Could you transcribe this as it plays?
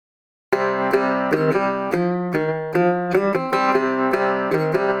What's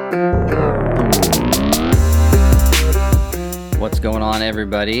going on,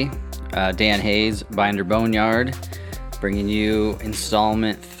 everybody? Dan Hayes, Binder Boneyard, bringing you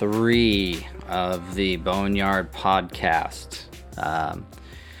installment 3 of the Boneyard podcast.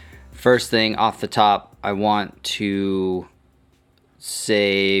 First thing off the top, I want to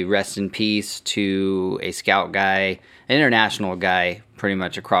say rest in peace to a scout guy, an international guy, pretty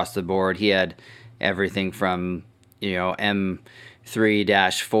much across the board. He had everything from,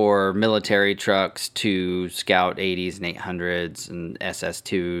 M3-4 military trucks to Scout 80s and 800s and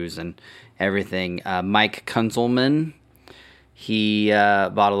SS2s and everything. Mike Kunzelman, he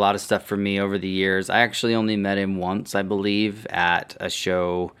bought a lot of stuff from me over the years. I actually only met him once, I believe, at a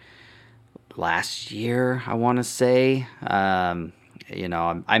show last year, I want to say. I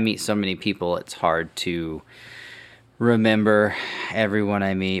meet so many people, it's hard to remember everyone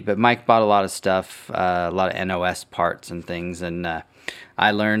I meet. But Mike bought a lot of stuff, a lot of NOS parts and things. And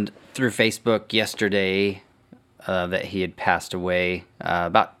I learned through Facebook yesterday that he had passed away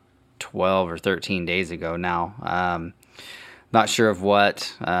about 12 or 13 days ago now. Not sure of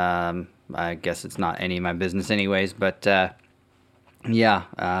what. I guess it's not any of my business anyways. But so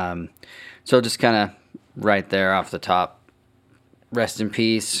just kind of right there off the top. Rest in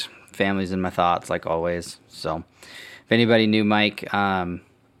peace. Family's in my thoughts, like always. So, if anybody knew Mike,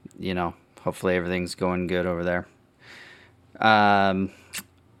 hopefully everything's going good over there. Coming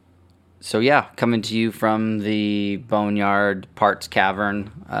to you from the Boneyard Parts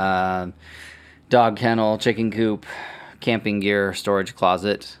Cavern, dog kennel, chicken coop, camping gear, storage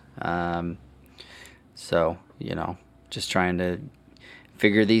closet. Just trying to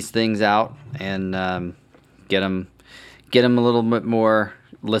figure these things out and get them a little bit more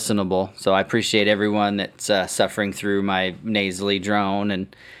listenable. So I appreciate everyone that's suffering through my nasally drone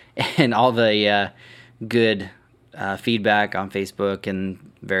and all the good feedback on Facebook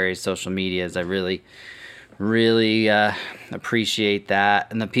and various social medias. I really, really appreciate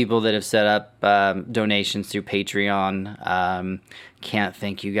that. And the people that have set up donations through Patreon, can't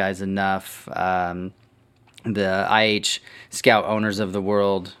thank you guys enough. The IH Scout Owners of the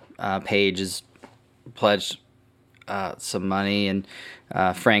World page has pledged some money, and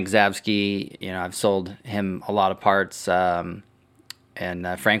Frank Zabsky, I've sold him a lot of parts, and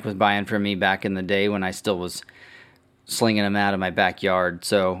Frank was buying from me back in the day when I still was slinging them out of my backyard.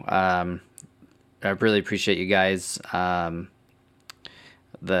 So I really appreciate you guys. The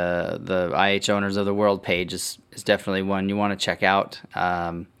IH Owners of the World page is definitely one you want to check out.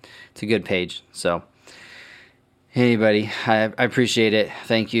 It's a good page. So anybody, I appreciate it.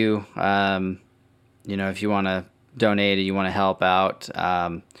 Thank you. If you want to donate or you want to help out,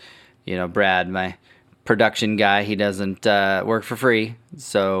 Brad, my production guy, he doesn't work for free.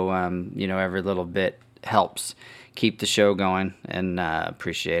 So, every little bit helps keep the show going, and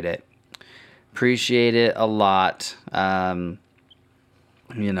appreciate it. Appreciate it a lot. And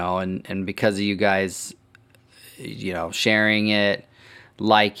because of you guys, sharing it,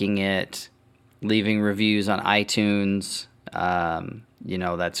 liking it, leaving reviews on iTunes,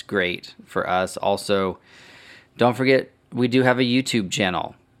 that's great for us. Also, don't forget, we do have a YouTube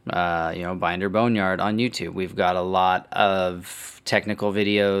channel, Binder Boneyard on YouTube. We've got a lot of technical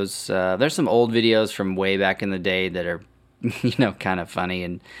videos. There's some old videos from way back in the day that are, kind of funny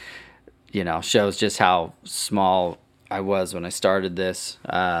and, shows just how small I was when I started this.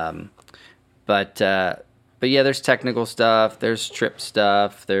 But there's technical stuff. There's trip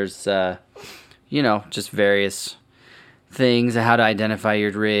stuff. There's, just various things, how to identify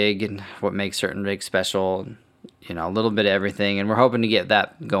your rig and what makes certain rigs special. A little bit of everything, and we're hoping to get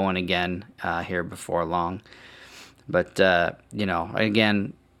that going again here before long. But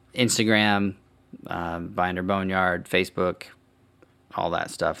again, Instagram, Binder Boneyard, Facebook, all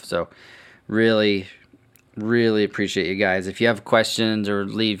that stuff. So really, really appreciate you guys. If you have questions or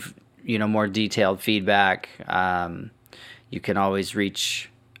leave more detailed feedback, you can always reach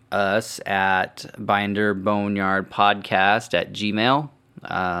us at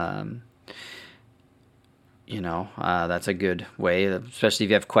binderboneyardpodcast@gmail.com. That's a good way, especially if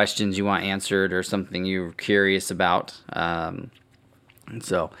you have questions you want answered or something you're curious about.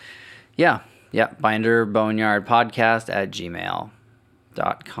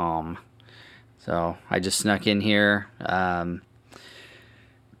 binderboneyardpodcast@gmail.com. So I just snuck in here, took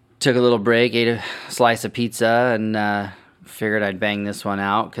a little break, ate a slice of pizza, and figured I'd bang this one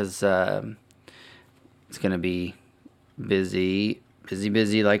out because it's going to be busy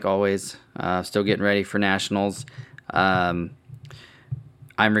like always. Still getting ready for nationals. I'm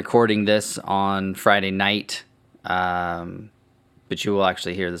recording this on Friday night, but you will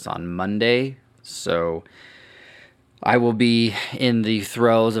actually hear this on Monday. So I will be in the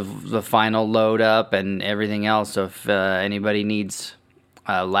throes of the final load up and everything else. So if anybody needs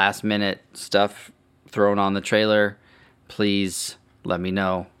last minute stuff thrown on the trailer, please let me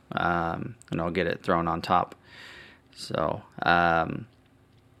know, and I'll get it thrown on top. So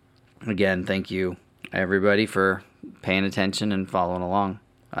again, thank you everybody for paying attention and following along.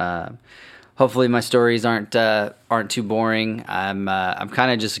 Hopefully my stories aren't too boring. I'm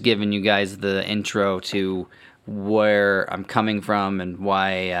kind of just giving you guys the intro to where I'm coming from and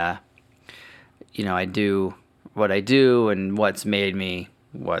why I do what I do and what's made me.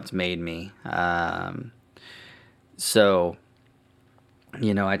 So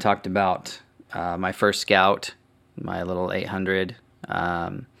I talked about my first Scout, my little 800.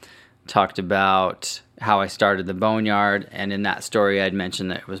 Talked about how I started the boneyard, and in that story I'd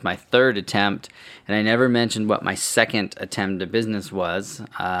mentioned that it was my third attempt, and I never mentioned what my second attempt at business was.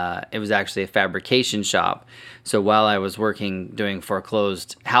 It was actually a fabrication shop. So while I was working doing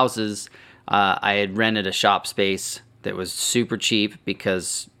foreclosed houses, I had rented a shop space that was super cheap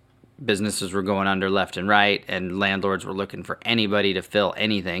because businesses were going under left and right, and landlords were looking for anybody to fill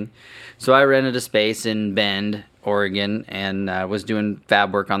anything. So I rented a space in Bend, Oregon, and was doing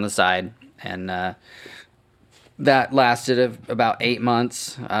fab work on the side. And that lasted about 8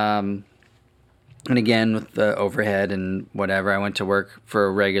 months. And again, with the overhead and whatever, I went to work for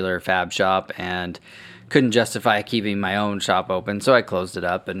a regular fab shop and couldn't justify keeping my own shop open. So I closed it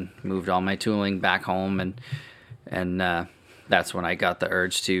up and moved all my tooling back home. And that's when I got the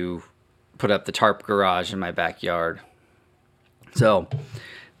urge to put up the tarp garage in my backyard. So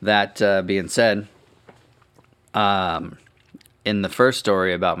that being said, in the first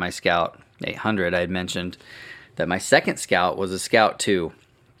story about my Scout 800, I had mentioned that my second Scout was a Scout 2,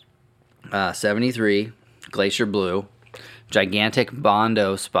 73 Glacier Blue, gigantic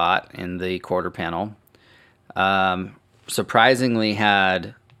Bondo spot in the quarter panel. Surprisingly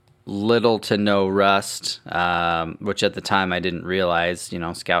had little to no rust, which at the time I didn't realize.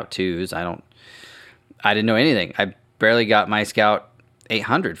 Scout 2s, I didn't know anything. I barely got my Scout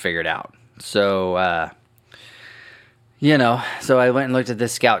 800 figured out. So so I went and looked at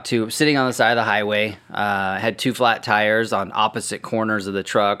this Scout 2 sitting on the side of the highway. Had 2 flat tires on opposite corners of the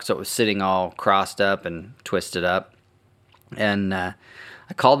truck, so it was sitting all crossed up and twisted up. And I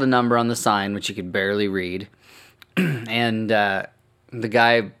called the number on the sign, which you could barely read. And the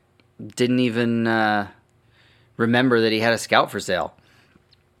guy didn't even remember that he had a Scout for sale.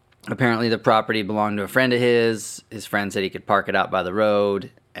 Apparently the property belonged to a friend of his. His friend said he could park it out by the road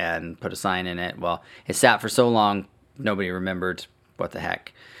and put a sign in it. Well, it sat for so long, nobody remembered what the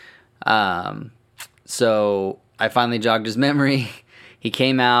heck. So I finally jogged his memory. He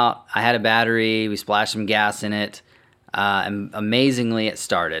came out. I had a battery. We splashed some gas in it. And amazingly, it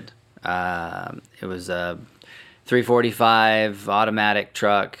started. It was a 345 automatic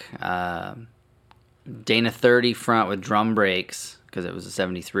truck, Dana 30 front with drum brakes because it was a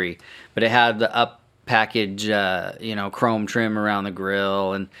 73. But it had the up package, chrome trim around the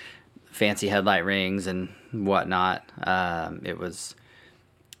grill and fancy headlight rings and whatnot. It was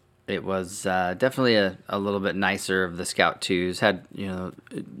definitely a little bit nicer of the Scout 2s. Had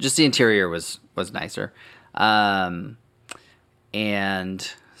just the interior was nicer,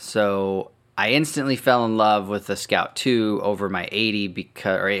 and so I instantly fell in love with the Scout 2 over my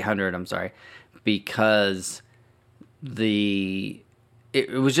 800. I'm sorry, because it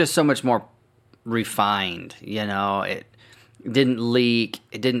was just so much more refined. It didn't leak.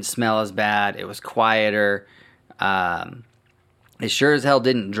 It didn't smell as bad. It was quieter. It sure as hell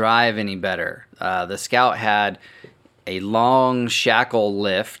didn't drive any better. The Scout had a long shackle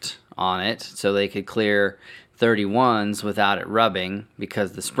lift on it so they could clear 31s without it rubbing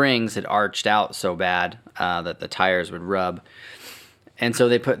because the springs had arched out so bad that the tires would rub. And so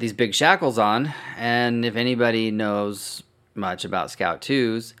they put these big shackles on, and if anybody knows much about Scout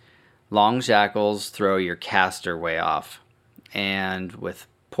 2s, long shackles throw your caster way off. And with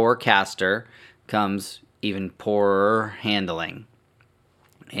poor caster comes even poorer handling.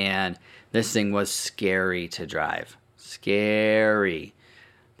 And this thing was scary to drive. Scary.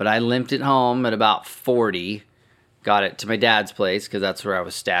 But I limped it home at about 40. Got it to my dad's place because that's where I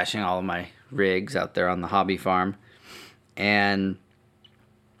was stashing all of my rigs out there on the hobby farm. And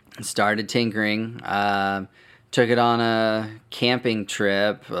started tinkering. Took it on a camping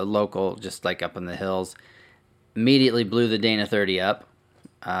trip, a local, just like up in the hills. Immediately blew the Dana 30 up.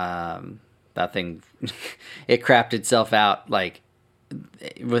 That thing, it crapped itself out like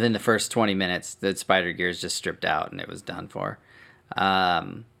within the first 20 minutes. The spider gears just stripped out and it was done for.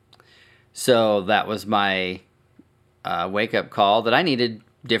 So that was my wake-up call that I needed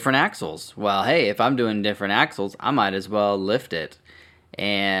different axles. Well, hey, if I'm doing different axles, I might as well lift it.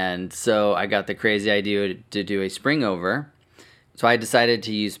 And so I got the crazy idea to do a spring over. So I decided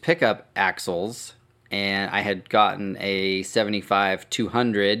to use pickup axles, and I had gotten a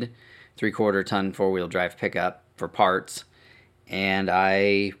 75-200 3/4 ton 4-wheel drive pickup for parts, and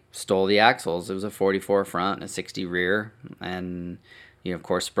I stole the axles. It was a 44 front and a 60 rear, and of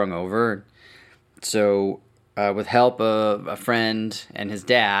course sprung over. So with help of a friend and his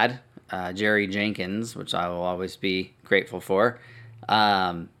dad, Jerry Jenkins, which I will always be grateful for,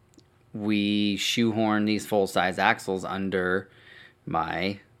 we shoehorned these full-size axles under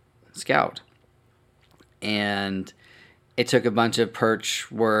my Scout. And it took a bunch of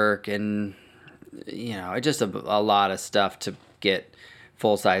perch work and, just a lot of stuff to get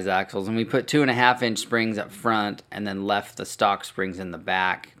full-size axles. And we put 2.5-inch springs up front and then left the stock springs in the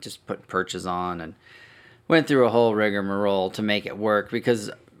back, just put perches on, and went through a whole rigmarole to make it work because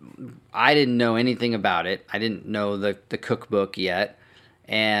I didn't know anything about it. I didn't know the cookbook yet.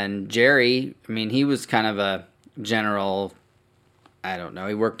 And Jerry, he was kind of a general, I don't know,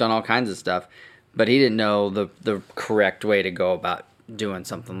 he worked on all kinds of stuff, but he didn't know the correct way to go about doing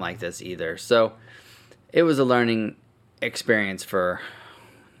something like this either. So it was a learning experience for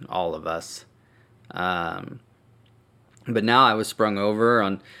all of us. But now I was sprung over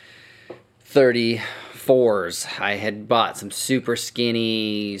on 34s. I had bought some super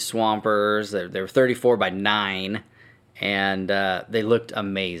skinny Swampers. They were 34 by 9, and they looked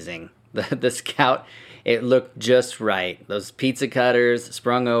amazing. The Scout, it looked just right. Those pizza cutters,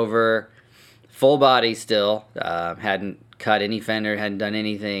 sprung over, full body still. Hadn't cut any fender, hadn't done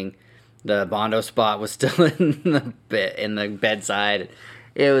anything. The Bondo spot was still in the bedside.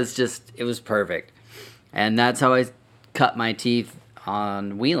 It was perfect. And that's how I cut my teeth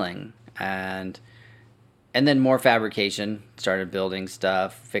on wheeling. And then more fabrication, started building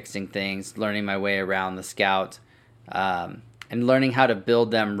stuff, fixing things, learning my way around the Scout, and learning how to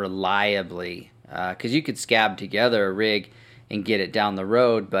build them reliably. Because you could scab together a rig and get it down the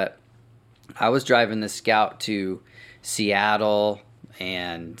road, but I was driving the Scout to Seattle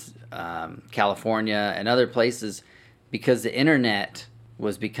and California and other places because the internet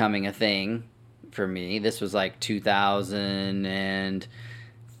was becoming a thing for me. This was like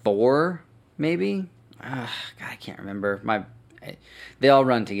 2004, maybe. God, I can't remember. They all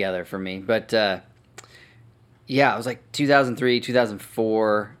run together for me, but yeah, it was like 2003,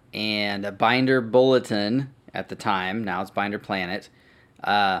 2004, and a Binder Bulletin at the time. Now it's Binder Planet.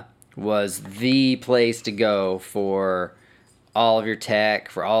 Was the place to go for all of your tech,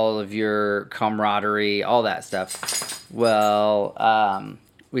 for all of your camaraderie, all that stuff. Well,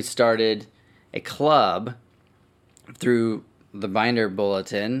 we started a club through the Binder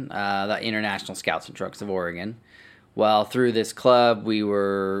Bulletin, the International Scouts and Trucks of Oregon. Well, through this club, we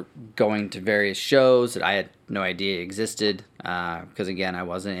were going to various shows that I had no idea existed, because, again, I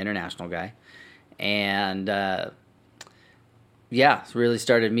wasn't an international guy. And, really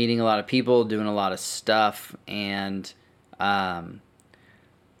started meeting a lot of people, doing a lot of stuff, and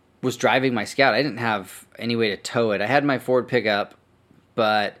was driving my Scout. I didn't have any way to tow it. I had my Ford pickup,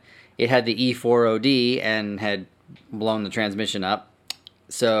 but it had the E4OD and had blown the transmission up,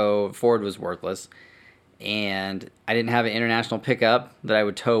 so Ford was worthless. And I didn't have an international pickup that I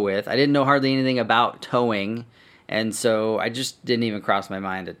would tow with. I didn't know hardly anything about towing, and so I just didn't even cross my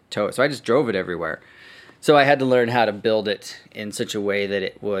mind to tow it. So I just drove it everywhere. So I had to learn how to build it in such a way that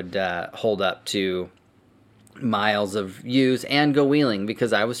it would hold up to miles of use and go wheeling,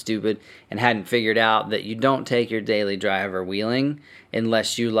 because I was stupid and hadn't figured out that you don't take your daily driver wheeling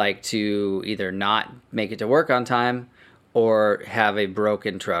unless you like to either not make it to work on time or have a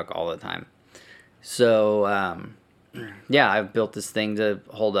broken truck all the time. So, I've built this thing to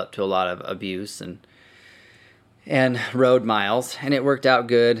hold up to a lot of abuse and road miles, and it worked out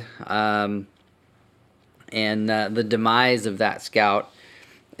good. And the demise of that Scout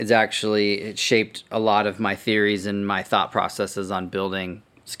it shaped a lot of my theories and my thought processes on building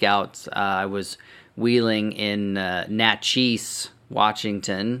Scouts. I was wheeling in Natchez,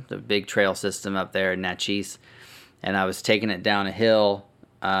 Washington, the big trail system up there in Natchez, and I was taking it down a hill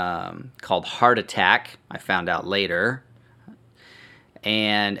called Heart Attack, I found out later.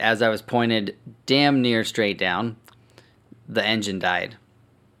 And as I was pointed damn near straight down, the engine died.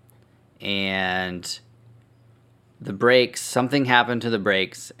 And the brakes, something happened to the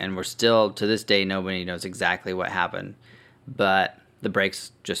brakes, and we're still, to this day, nobody knows exactly what happened. But the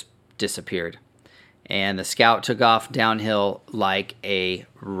brakes just disappeared. And the Scout took off downhill like a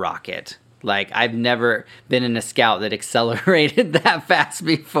rocket. Like, I've never been in a scout that accelerated that fast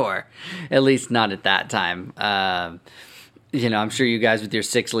before, at least not at that time. I'm sure you guys with your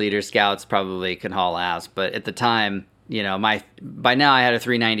 6-liter scouts probably can haul ass, but at the time, by now I had a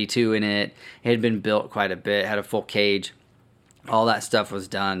 392 in it. It had been built quite a bit, had a full cage. All that stuff was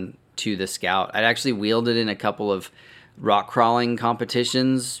done to the scout. I'd actually wheeled it in a couple of rock crawling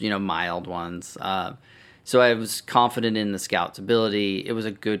competitions, mild ones. So I was confident in the scout's ability. It was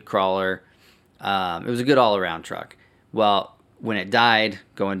a good crawler. It was a good all-around truck. Well, when it died,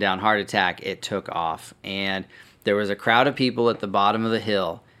 going down heart attack, it took off. And there was a crowd of people at the bottom of the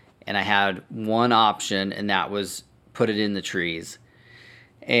hill, and I had one option, and that was put it in the trees.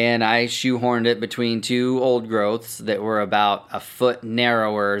 And I shoehorned it between two old growths that were about a foot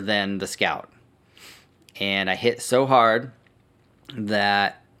narrower than the Scout. And I hit so hard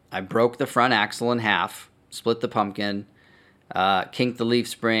that I broke the front axle in half, split the pumpkin, kinked the leaf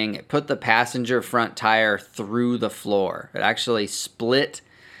spring. It put the passenger front tire through the floor. It actually split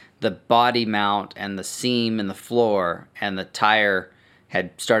the body mount and the seam in the floor, and the tire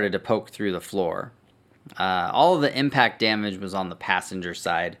had started to poke through the floor. All of the impact damage was on the passenger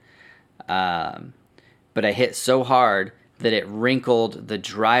side, but I hit so hard that it wrinkled the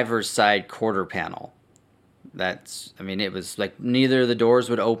driver's side quarter panel. It was like neither of the doors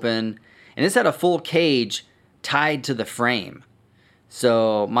would open, and this had a full cage tied to the frame.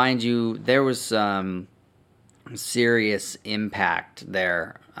 So, mind you, there was some serious impact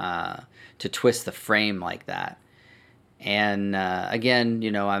there to twist the frame like that. And again,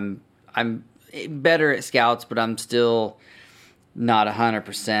 I'm better at scouts, but I'm still not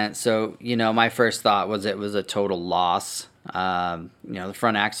 100%. So, my first thought was it was a total loss. The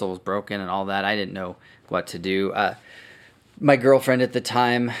front axle was broken and all that. I didn't know what to do. My girlfriend at the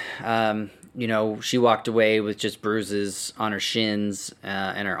time, she walked away with just bruises on her shins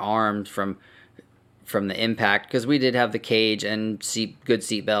and her arms from the impact, because we did have the cage and good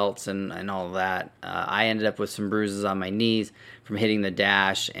seat belts and all of that. I ended up with some bruises on my knees from hitting the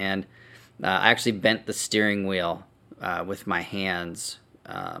dash, and I actually bent the steering wheel with my hands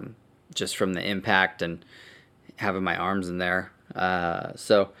just from the impact and having my arms in there.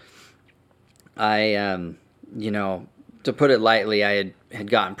 So I, to put it lightly, I had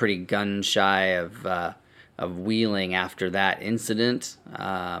gotten pretty gun shy of wheeling after that incident.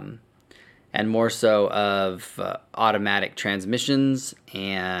 And more so of automatic transmissions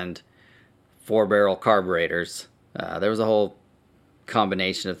and 4-barrel carburetors. There was a whole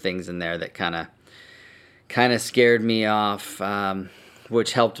combination of things in there that kind of scared me off,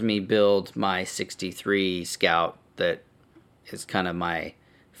 which helped me build my 63 Scout that is kind of my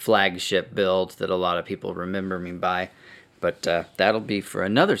flagship build that a lot of people remember me by. But that'll be for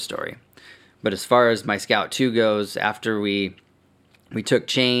another story. But as far as my Scout 2 goes, after we took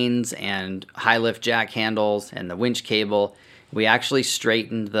chains and high lift jack handles and the winch cable. We actually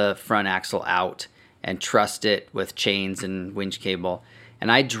straightened the front axle out and trussed it with chains and winch cable.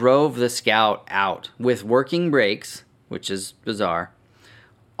 And I drove the Scout out with working brakes, which is bizarre,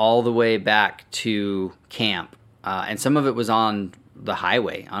 all the way back to camp. And some of it was on the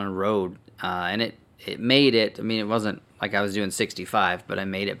highway, on a road. And it made it. It wasn't like I was doing 65, but I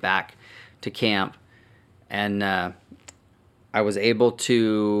made it back to camp. And I was able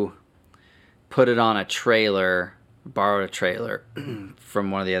to put it on a trailer, borrowed a trailer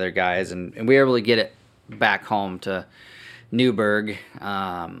from one of the other guys, and we were able to get it back home to Newburgh,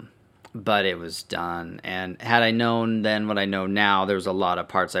 but it was done. And had I known then what I know now, there was a lot of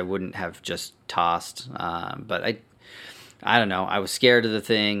parts I wouldn't have just tossed. But I don't know. I was scared of the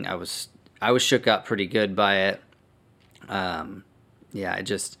thing. I was shook up pretty good by it.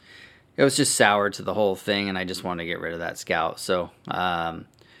 It was just sour to the whole thing, and I just wanted to get rid of that Scout. So,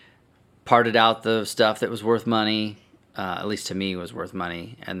 parted out the stuff that was worth money, at least to me was worth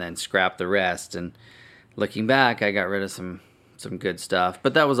money, and then scrapped the rest. And looking back, I got rid of some good stuff.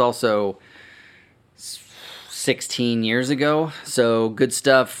 But that was also 16 years ago. So good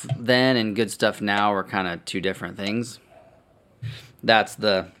stuff then and good stuff now are kind of two different things. That's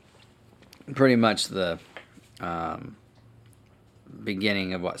pretty much the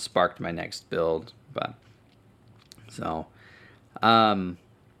beginning of what sparked my next build. But so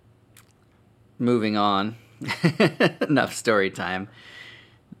moving on. Enough story time.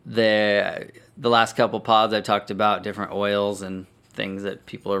 The last couple pods I talked about different oils and things that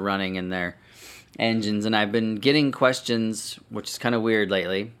people are running in their engines, and I've been getting questions, which is kind of weird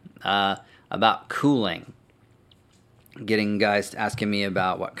lately, about cooling. Getting guys asking me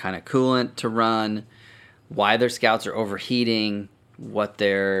about what kind of coolant to run, why their Scouts are overheating, what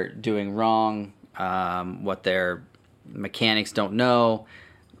they're doing wrong, what their mechanics don't know,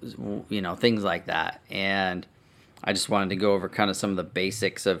 things like that. And I just wanted to go over kind of some of the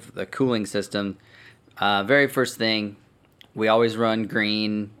basics of the cooling system. Very first thing, we always run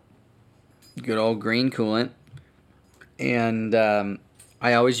green, good old green coolant. And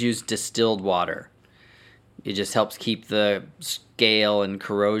I always use distilled water. It just helps keep the scale and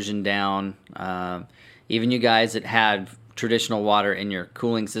corrosion down. Even you guys that had traditional water in your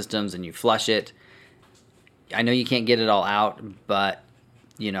cooling systems and you flush it, I know you can't get it all out, but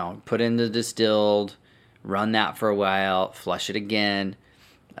put in the distilled, run that for a while, flush it again.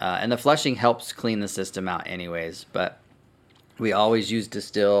 And the flushing helps clean the system out anyways, but we always use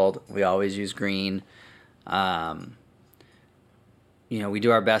distilled. We always use green. We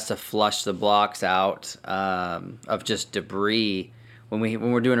do our best to flush the blocks out of just debris. When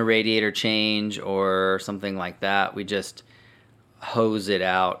we're doing a radiator change or something like that, we just hose it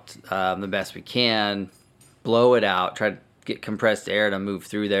out the best we can, blow it out, try to get compressed air to move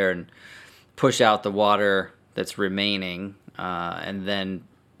through there and push out the water that's remaining, and then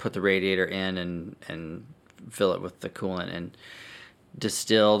put the radiator in and fill it with the coolant and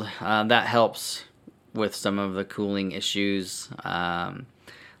distilled. That helps with some of the cooling issues. A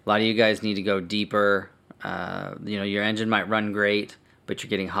lot of you guys need to go deeper. Your engine might run great, but you're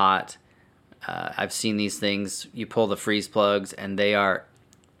getting hot. I've seen these things. You pull the freeze plugs and they are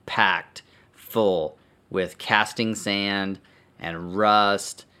packed full with casting sand and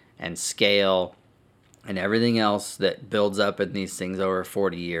rust and scale and everything else that builds up in these things over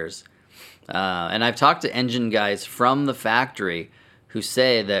 40 years. And I've talked to engine guys from the factory who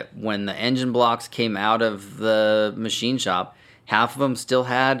say that when the engine blocks came out of the machine shop, half of them still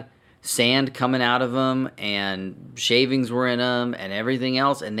had sand coming out of them and shavings were in them and everything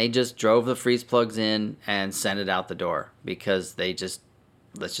else, and they just drove the freeze plugs in and sent it out the door because that's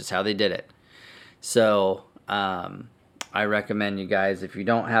just how they did it. So I recommend you guys, if you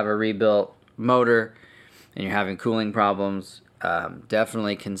don't have a rebuilt motor and you're having cooling problems,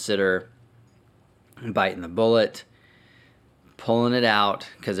 definitely consider biting the bullet, pulling it out,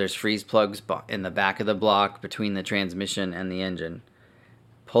 because there's freeze plugs in the back of the block between the transmission and the engine.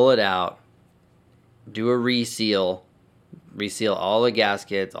 Pull it out, do a reseal all the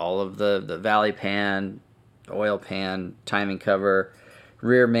gaskets, all of the valley pan, oil pan, timing cover,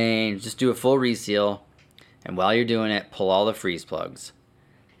 rear main. Just do a full reseal, and while you're doing it, pull all the freeze plugs,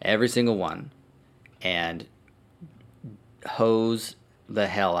 every single one, and hose the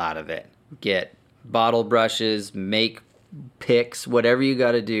hell out of it. Get bottle brushes, make picks, whatever you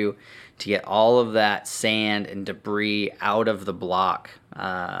got to do to get all of that sand and debris out of the block,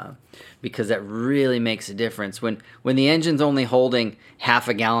 because that really makes a difference. When the engine's only holding half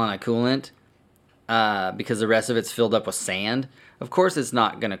a gallon of coolant, because the rest of it's filled up with sand, of course it's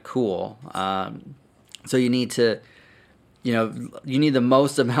not going to cool. So you need the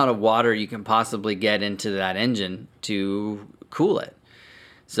most amount of water you can possibly get into that engine to cool it.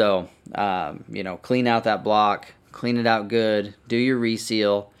 So, clean out that block, clean it out good, do your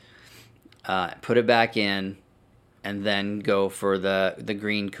reseal, put it back in, and then go for the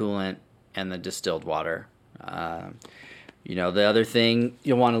green coolant and the distilled water. The other thing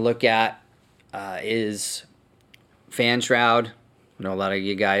you'll want to look at is fan shroud. A lot of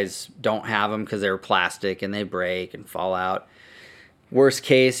you guys don't have them because they're plastic and they break and fall out. Worst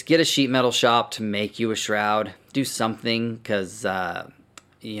case, get a sheet metal shop to make you a shroud. Do something, because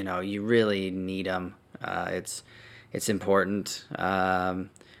you really need them. It's important.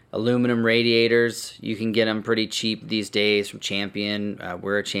 Aluminum radiators, you can get them pretty cheap these days from Champion.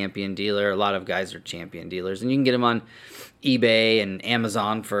 We're a Champion dealer. A lot of guys are Champion dealers, and you can get them on eBay and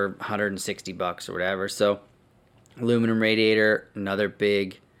Amazon for $160 or whatever. So aluminum radiator, another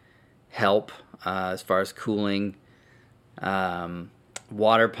big help as far as cooling.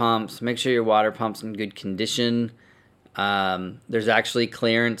 Water pumps, make sure your water pump's in good condition. There's actually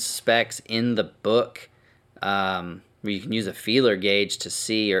clearance specs in the book where you can use a feeler gauge to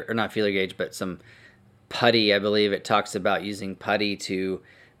see, or not feeler gauge, but some putty. I believe it talks about using putty to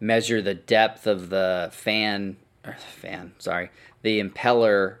measure the depth of the the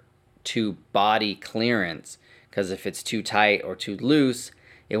impeller to body clearance, because if it's too tight or too loose,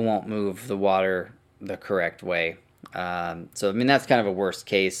 it won't move the water the correct way. That's kind of a worst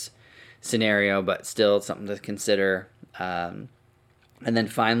case scenario, but still it's something to consider. And then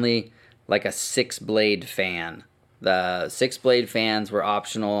finally, like a 6-blade fan. The 6-blade fans were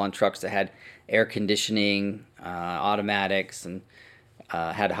optional on trucks that had air conditioning, automatics, and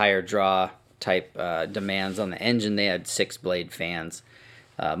had higher draw type demands on the engine. They had 6-blade fans.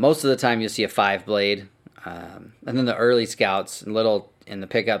 Most of the time you'll see a 5-blade. And then the early Scouts, little in the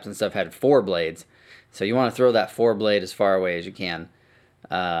pickups and stuff, had 4 blades. So you want to throw that 4-blade as far away as you can.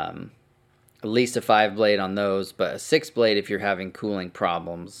 At least a 5 blade on those, but a 6 blade if you're having cooling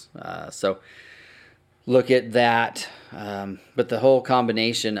problems. So look at that. But the whole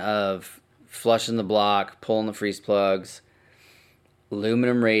combination of flushing the block, pulling the freeze plugs,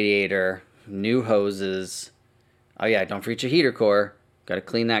 aluminum radiator, new hoses. Oh yeah, don't forget your heater core. Got to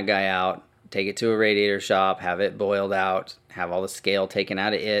clean that guy out. Take it to a radiator shop, have it boiled out, have all the scale taken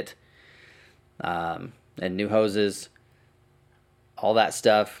out of it, and new hoses, all that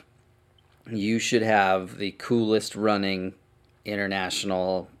stuff. You should have the coolest running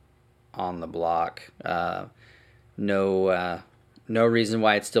International on the block. No reason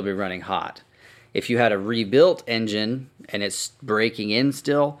why it'd still be running hot. If you had a rebuilt engine and it's breaking in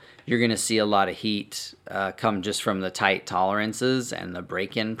still, you're going to see a lot of heat come just from the tight tolerances and the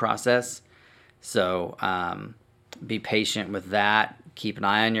break-in process. So be patient with that. Keep an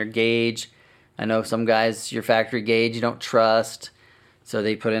eye on your gauge. I know some guys, your factory gauge you don't trust, so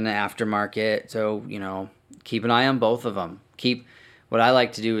they put in an aftermarket. So, keep an eye on both of them. What I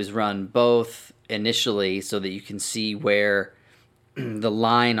like to do is run both initially so that you can see where the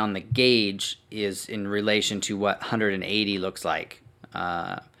line on the gauge is in relation to what 180 looks like,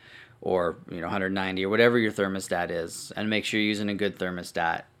 or 190 or whatever your thermostat is, and make sure you're using a good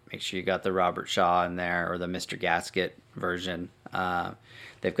thermostat. Make sure you got the Robert Shaw in there or the Mr. Gasket version.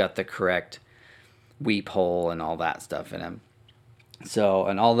 They've got the correct weep hole and all that stuff in them. So,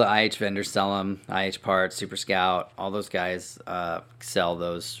 and all the IH vendors sell them. IH Parts, Super Scout, all those guys sell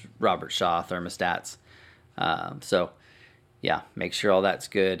those Robert Shaw thermostats. So, yeah, make sure all that's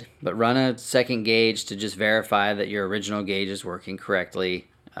good. But run a second gauge to just verify that your original gauge is working correctly,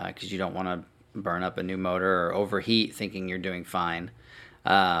 because you don't want to burn up a new motor or overheat thinking you're doing fine.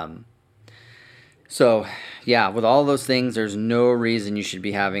 So, yeah, with all those things, there's no reason you should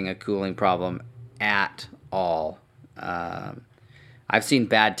be having a cooling problem at all. I've seen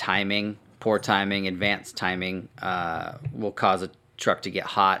bad timing, poor timing, advanced timing will cause a truck to get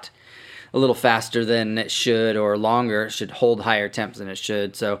hot a little faster than it should, or longer. It should hold higher temps than it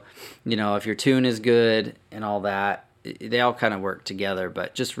should. So, if your tune is good and all that, they all kind of work together.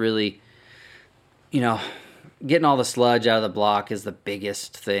 But just really, getting all the sludge out of the block is the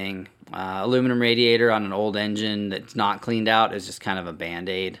biggest thing. Aluminum radiator on an old engine that's not cleaned out is just kind of a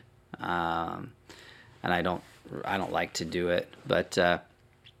Band-Aid. And I don't like to do it, but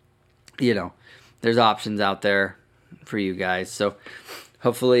there's options out there for you guys. So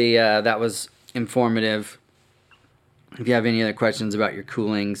hopefully that was informative. If you have any other questions about your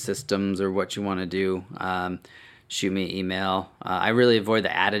cooling systems or what you want to do, shoot me an email. I really avoid the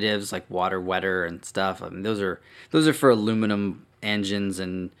additives like water wetter and stuff. I mean, those are for aluminum engines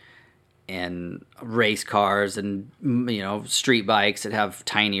and race cars and street bikes that have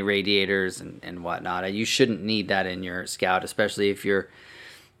tiny radiators and whatnot. You shouldn't need that in your Scout, especially if you're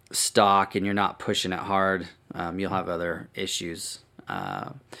stock and you're not pushing it hard. You'll have other issues.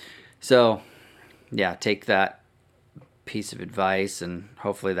 So yeah, take that piece of advice and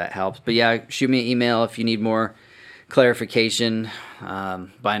hopefully that helps. But yeah, shoot me an email if you need more clarification.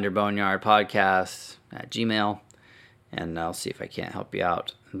 BinderBoneyardPodcast@gmail.com, and I'll see if I can't help you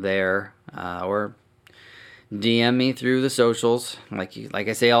out there, or DM me through the socials. Like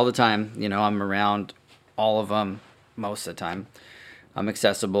I say all the time, I'm around all of them most of the time. I'm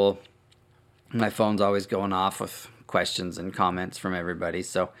accessible. My phone's always going off with questions and comments from everybody.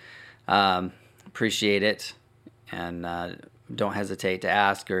 So appreciate it, and don't hesitate to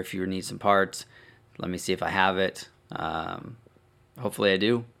ask, or if you need some parts, let me see if I have it. Hopefully I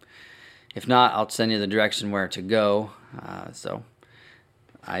do. If not, I'll send you the direction where to go. So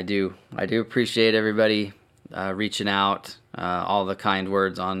I do appreciate everybody reaching out, all the kind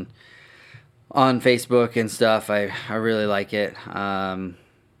words on Facebook and stuff. I really like it. It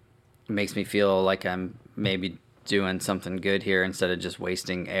makes me feel like I'm maybe doing something good here instead of just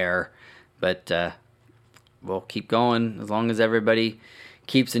wasting air. But we'll keep going as long as everybody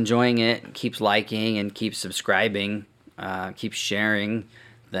keeps enjoying it, keeps liking, and keeps subscribing, keeps sharing.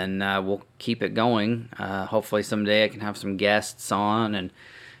 Then we'll keep it going. Hopefully someday I can have some guests on and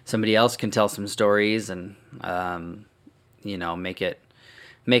somebody else can tell some stories and,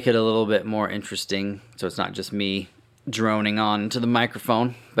 make it a little bit more interesting, so it's not just me droning on to the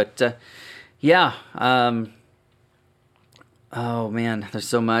microphone. But, yeah. Oh, man, there's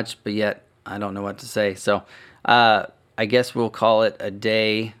so much, but yet I don't know what to say. So I guess we'll call it a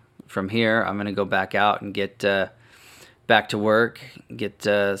day from here. I'm going to go back out and get back to work, get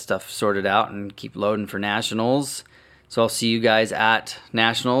stuff sorted out, and keep loading for Nationals. So I'll see you guys at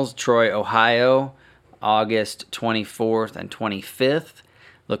Nationals, Troy, Ohio, August 24th and 25th.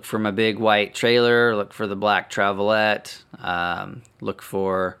 look for my big white trailer, look for the black travelette, look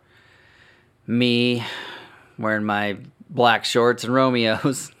for me wearing my black shorts and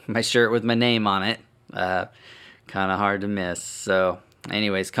Romeos, my shirt with my name on it. Kind of hard to miss. So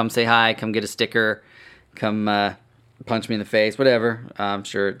anyways, come say hi, come get a sticker, come punch me in the face, whatever. I'm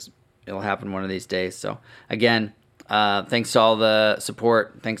sure it'll happen one of these days. So again, thanks to all the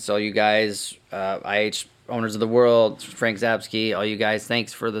support. Thanks to all you guys, IH Owners of the World, Frank Zabsky, all you guys,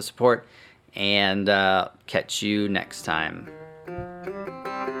 thanks for the support, and catch you next time.